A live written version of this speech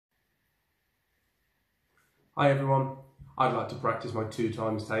Hi everyone, I'd like to practice my 2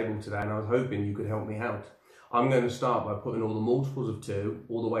 times table today and I was hoping you could help me out. I'm going to start by putting all the multiples of 2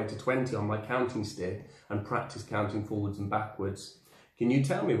 all the way to 20 on my counting stick and practice counting forwards and backwards. Can you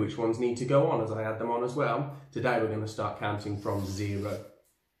tell me which ones need to go on as I add them on as well? Today we're going to start counting from 0.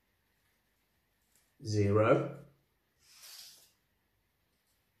 0,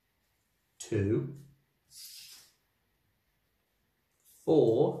 2,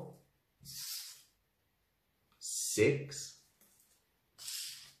 4, 6,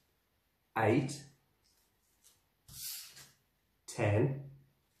 8, 10,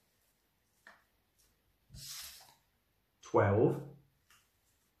 12,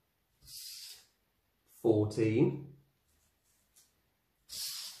 14,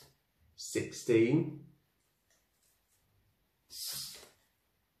 16,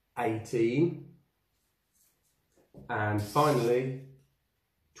 18, and finally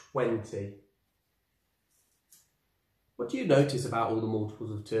 20. What do you notice about all the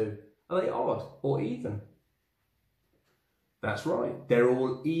multiples of 2? Are they odd or even? That's right, they're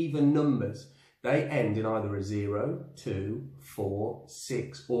all even numbers. They end in either a 0, 2, 4,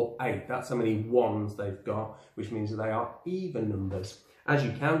 6 or 8. That's how many ones they've got, which means that they are even numbers. As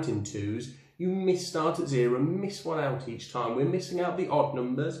you count in 2s, you start at 0 and miss one out each time. We're missing out the odd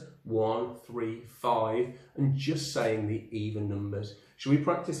numbers, 1, 3, 5, and just saying the even numbers. Should we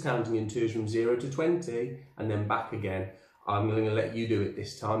practice counting in 2s from 0 to 20 and then back again? I'm going to let you do it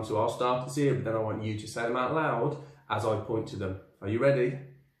this time, so I'll start at 0, but then I want you to say them out loud as I point to them. Are you ready?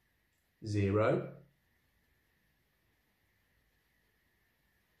 0,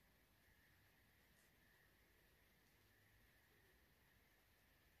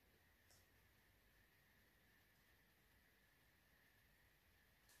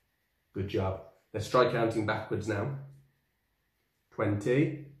 'Good job. Let's try counting backwards now.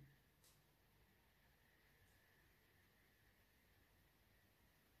 20,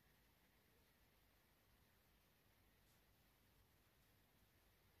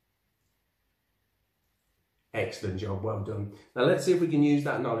 'Excellent job, well done. Now let's see if we can use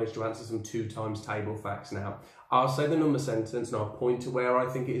that knowledge to answer some 2 times table facts now. I'll say the number sentence and I'll point to where I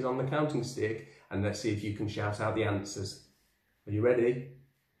think it is on the counting stick, and let's see if you can shout out the answers. Are you ready?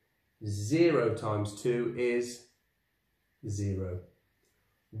 0 times 2 is 0.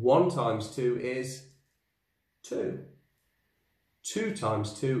 1 times 2 is 2. 2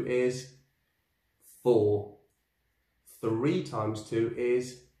 times 2 is 4. 3 times 2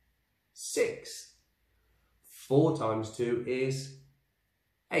 is 6. 4 times 2 is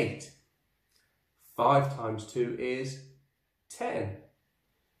 8. 5 times 2 is 10.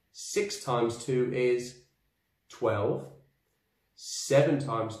 6 times 2 is 12. 7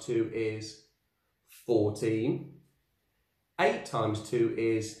 times 2 is 14. 8 times 2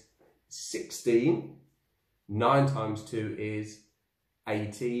 is 16. 9 times 2 is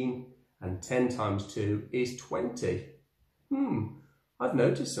 18. And 10 times 2 is 20. I've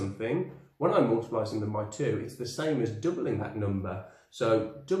noticed something. When I multiply something by 2, it's the same as doubling that number.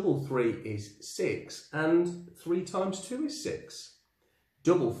 So double 3 is 6, and 3 times 2 is 6.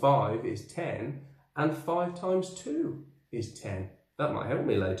 Double 5 is 10, and 5 times 2 is 10. That might help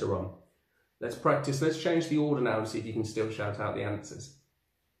me later on. Let's practice. Let's change the order now and see if you can still shout out the answers.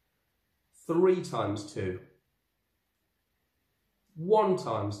 3 times 2. 1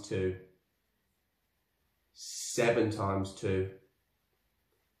 times 2. 7 times 2.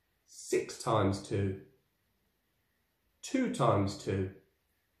 6 times 2. 2 times 2.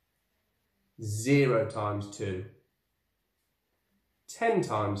 0 times 2. 10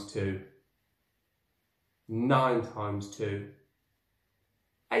 times 2. 9 times 2.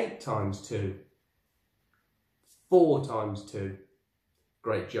 8 times 2. 4 times 2.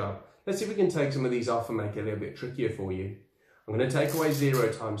 Great job. Let's see if we can take some of these off and make it a little bit trickier for you. I'm going to take away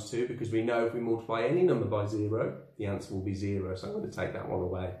 0 times 2 because we know if we multiply any number by 0, the answer will be 0. So I'm going to take that one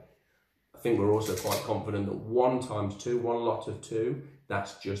away. I think we're also quite confident that 1 times 2, one lot of 2,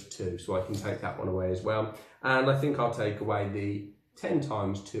 that's just 2. So I can take that one away as well. And I think I'll take away the 10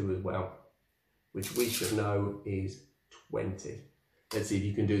 times 2 as well, which we should know is 20. Let's see if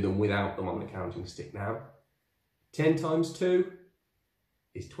you can do them without them on the counting stick now. 10 times 2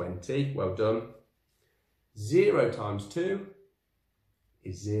 is 20. Well done. 0 times 2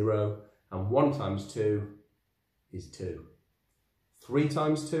 is 0. And 1 times 2 is 2. 3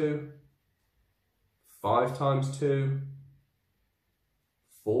 times 2. 5 times 2,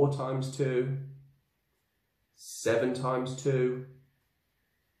 4 times 2, 7 times 2,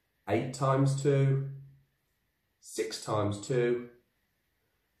 8 times 2, 6 times 2,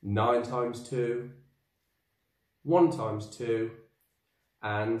 9 times 2, 1 times 2,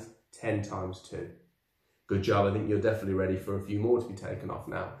 and 10 times 2. Good job. I think you're definitely ready for a few more to be taken off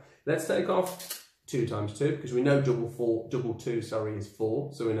now. Let's take off 2 times 2, because we know double 2 is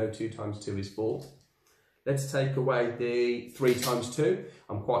 4, so we know 2 times 2 is 4. Let's take away the 3 times 2.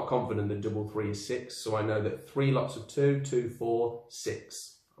 I'm quite confident that double 3 is 6, so I know that 3 lots of 2, 2, 4,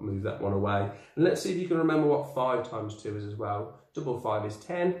 6. I'll move that one away. And let's see if you can remember what 5 times 2 is as well. Double 5 is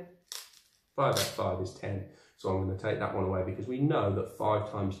 10. 5 out of 5 is 10. So I'm going to take that one away because we know that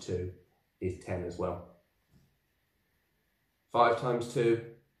 5 times 2 is 10 as well. 5 times 2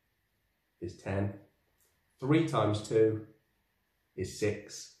 is 10. 3 times 2 is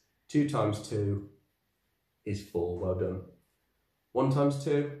 6. 2 times 2 is 4. Well done. 1 times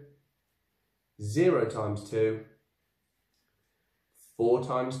 2, 0 times 2, 4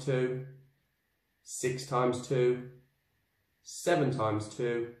 times 2, 6 times 2, 7 times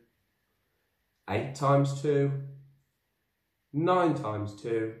 2, 8 times 2, 9 times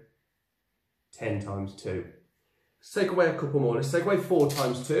 2, 10 times 2. Let's take away a couple more. Let's take away 4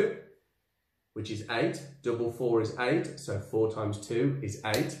 times 2, which is 8. Double 4 is 8, so 4 times 2 is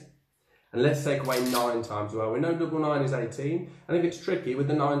 8. And let's take away 9 times. Well, we know double 9 is 18, and if it's tricky with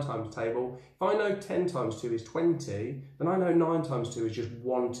the 9 times table, if I know 10 times 2 is 20, then I know 9 times 2 is just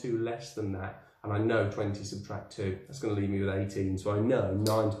 1 2 less than that, and I know 20 subtract 2. That's going to leave me with 18, so I know 9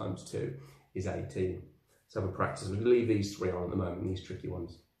 times 2 is 18. Let's have a practice. We'll leave these 3 on at the moment, these tricky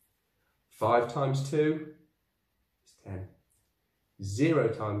ones. 5 times 2 is 10. 0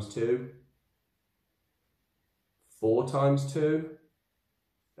 times 2, 4 times 2,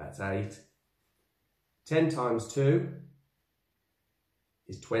 that's 8. 10 times 2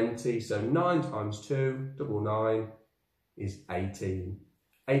 is 20, so 9 times 2, double 9, is 18.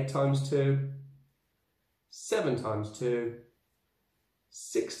 8 times 2, 7 times 2,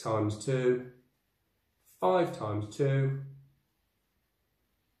 6 times 2, 5 times 2,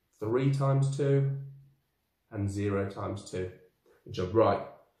 3 times 2, and 0 times 2. Good job. Right,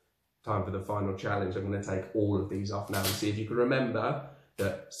 time for the final challenge. I'm going to take all of these off now and see if you can remember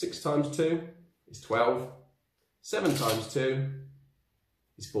that 6 times 2 is 12, 7 times 2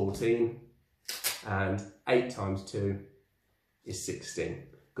 is 14, and 8 times 2 is 16.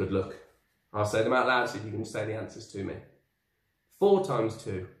 Good luck. I'll say them out loud so you can say the answers to me. 4 times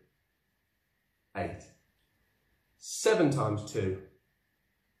 2, 8. 7 times 2,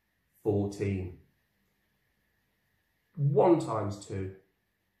 14. 1 times 2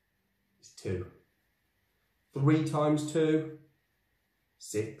 is 2. 3 times 2,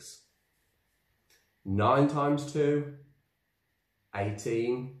 6. 9 times 2,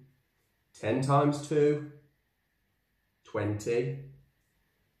 18. 10 times 2, 20.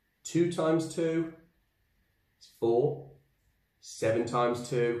 2 times 2 is 4. 7 times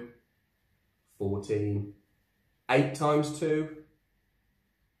 2, 14. 8 times 2,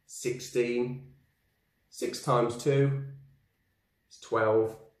 16. 6 times 2 is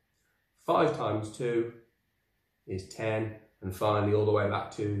 12. 5 times 2 is 10. And finally, all the way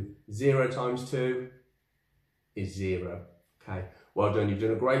back to 0 times 2 is 0. Okay, well done. You've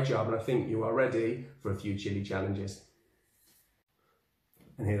done a great job, and I think you are ready for a few chili challenges.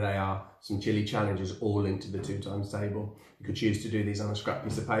 And here they are, some chili challenges all linked to the 2 times table. You could choose to do these on a scrap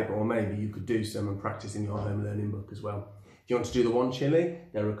piece of paper, or maybe you could do some and practice in your home learning book as well. If you want to do the 1 chili,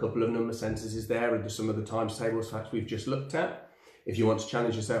 there are a couple of number sentences there and some of the times tables facts we've just looked at. If you want to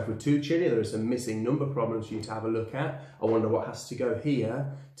challenge yourself with 2 chili, there are some missing number problems for you to have a look at. I wonder what has to go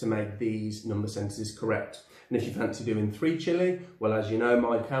here to make these number sentences correct. And if you fancy doing 3 chili, well, as you know,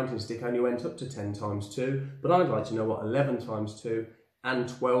 my counting stick only went up to 10 times 2, but I'd like to know what 11 times 2 and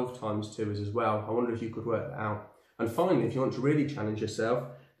 12 times 2 is as well. I wonder if you could work that out. And finally, if you want to really challenge yourself,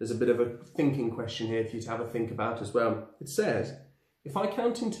 there's a bit of a thinking question here for you to have a think about as well. It says, if I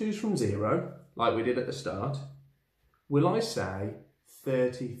count in 2s from 0, like we did at the start, will I say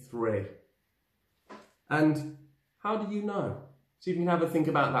 33? And how do you know? So you can have a think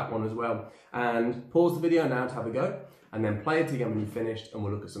about that one as well. And pause the video now to have a go, and then play it again when you've finished, and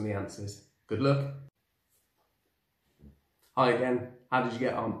we'll look at some of the answers. Good luck. Hi again, how did you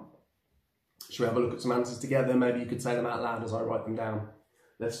get on? Should we have a look at some answers together? Maybe you could say them out loud as I write them down.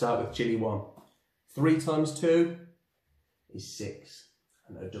 Let's start with chili 1. 3 times 2 is 6.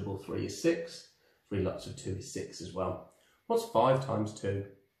 I know double 3 is 6. 3 lots of 2 is 6 as well. What's 5 times 2?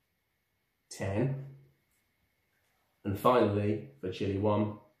 10. And finally, for chili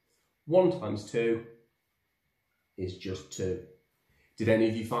 1, 1 times 2 is just 2. Did any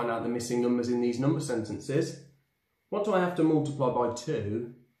of you find out the missing numbers in these number sentences? What do I have to multiply by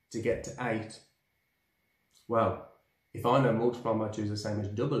 2 to get to 8? Well, if I know multiplying by 2 is the same as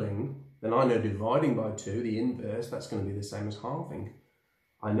doubling, then I know dividing by 2, the inverse, that's going to be the same as halving.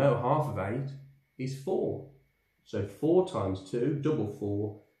 I know half of 8 is 4. So 4 times 2, double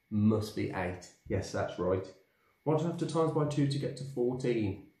 4, must be 8. Yes, that's right. What do I have to times by 2 to get to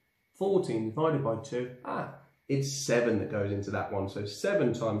 14? 14 divided by 2, it's 7 that goes into that one. So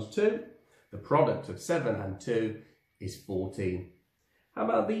 7 times 2, the product of 7 and 2 is 14. How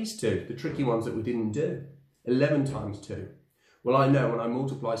about these two, the tricky ones that we didn't do? 11 times 2. Well, I know when I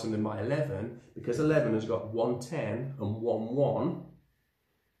multiply something by 11, because 11 has got 1 10 and 1 1,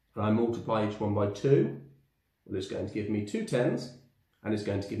 and I multiply each one by 2, well, it's going to give me 2 10s, and it's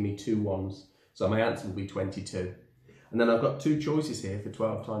going to give me 2 1s. So my answer will be 22. And then I've got 2 choices here for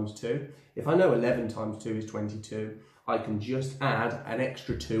 12 times 2. If I know 11 times 2 is 22, I can just add an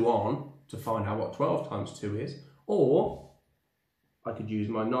extra 2 on to find out what 12 times 2 is, or I could use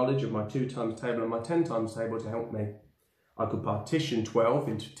my knowledge of my 2 times table and my 10 times table to help me. I could partition 12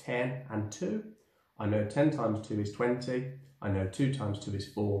 into 10 and 2. I know 10 times 2 is 20. I know 2 times 2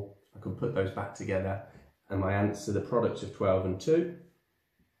 is 4. I could put those back together, and my answer, the product of 12 and 2,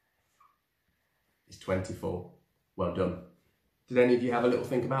 is 24. Well done. Did any of you have a little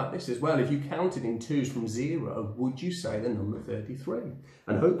think about this as well? If you counted in 2s from 0, would you say the number 33?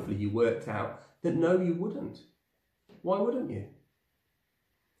 And hopefully you worked out that no, you wouldn't. Why wouldn't you?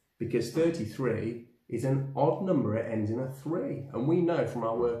 Because 33 is an odd number, it ends in a 3. And we know from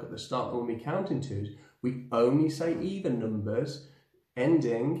our work at the start that when we count in 2s, we only say even numbers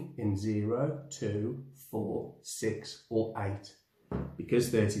ending in 0, 2, 4, 6 or 8. Because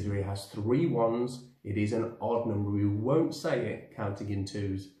 33 has 3 1s, it is an odd number. We won't say it counting in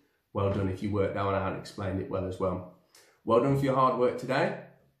 2s. Well done if you worked that one out and explained it well as well. Well done for your hard work today.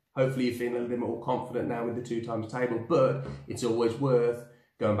 Hopefully you're feeling a little bit more confident now with the 2 times table, but it's always worth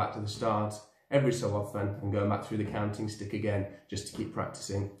going back to the start every so often and going back through the counting stick again just to keep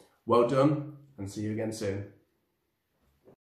practicing. Well done, and see you again soon.